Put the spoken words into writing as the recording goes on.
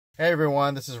Hey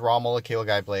everyone, this is Rommel, the Cable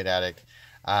Guy Blade Addict.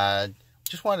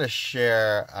 Just wanted to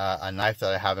share a knife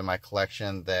that I have in my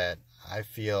collection that I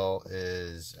feel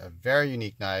is a very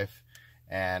unique knife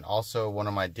and also one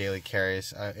of my daily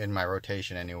carries in my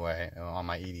rotation anyway, on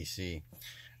my EDC.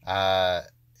 It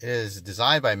is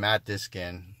designed by Matt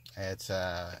Diskin. It's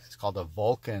called the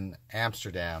Volcan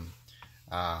Amsterdam,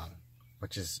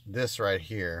 which is this right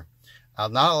here.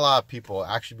 Not a lot of people,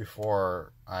 actually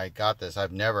before I got this,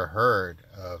 I've never heard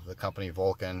of the company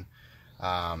Volcan,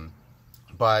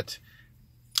 but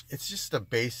it's just a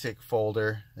basic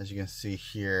folder, as you can see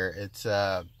here. It's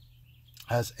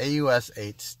has AUS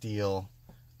 8 steel.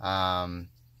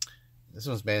 This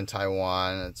one's made in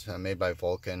Taiwan. It's made by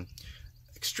Volcan.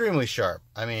 Extremely sharp.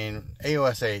 I mean,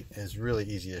 AUS 8 is really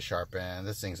easy to sharpen.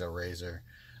 This thing's a razor.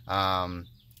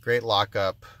 Great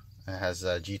lockup. It has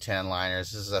G10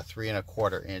 liners. This is a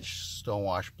 3¼ inch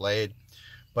stonewash blade.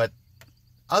 But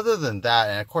other than that,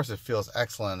 and of course it feels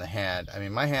excellent in the hand. I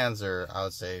mean, my hands are, I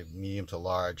would say, medium to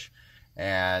large,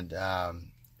 and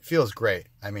feels great.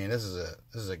 I mean, this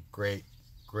is a great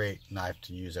knife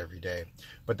to use every day.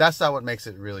 But that's not what makes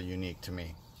it really unique to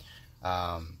me.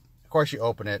 Of course, you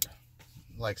open it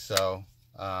like so,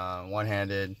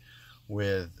 one-handed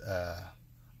with a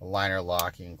liner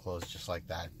lock. You can close it just like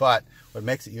that. But what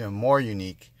makes it even more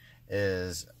unique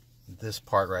is this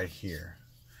part right here.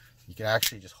 You can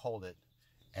actually just hold it,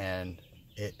 and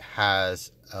it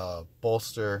has a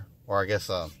bolster, or I guess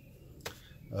a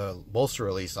bolster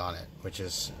release on it, which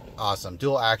is awesome.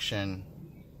 Dual action,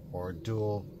 or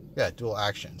dual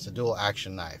action. It's a dual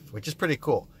action knife, which is pretty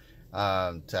cool.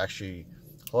 To actually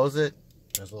close it,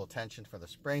 there's a little tension for the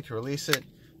spring to release it,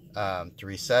 to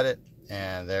reset it,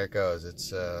 and there it goes.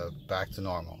 It's back to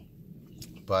normal.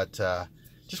 But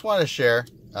just wanted to share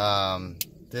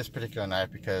this particular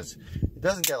knife because it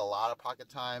doesn't get a lot of pocket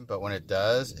time, but when it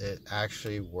does, it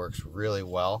actually works really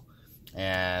well.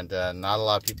 And not a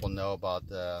lot of people know about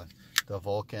the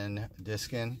Volcan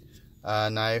Diskin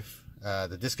knife,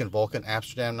 the Diskin Volcan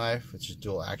Amsterdam knife, which is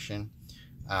dual action.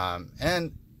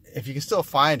 And if you can still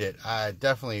find it, I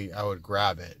would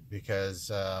grab it,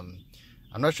 because I'm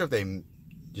not sure if they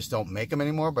just don't make them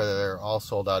anymore, but they're all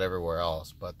sold out everywhere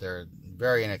else. But they're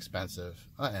very inexpensive.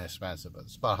 Not inexpensive, but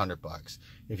it's about $100.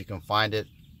 If you can find it,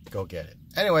 go get it.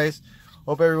 Anyways,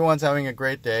 hope everyone's having a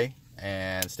great day,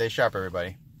 and stay sharp,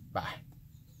 everybody. Bye.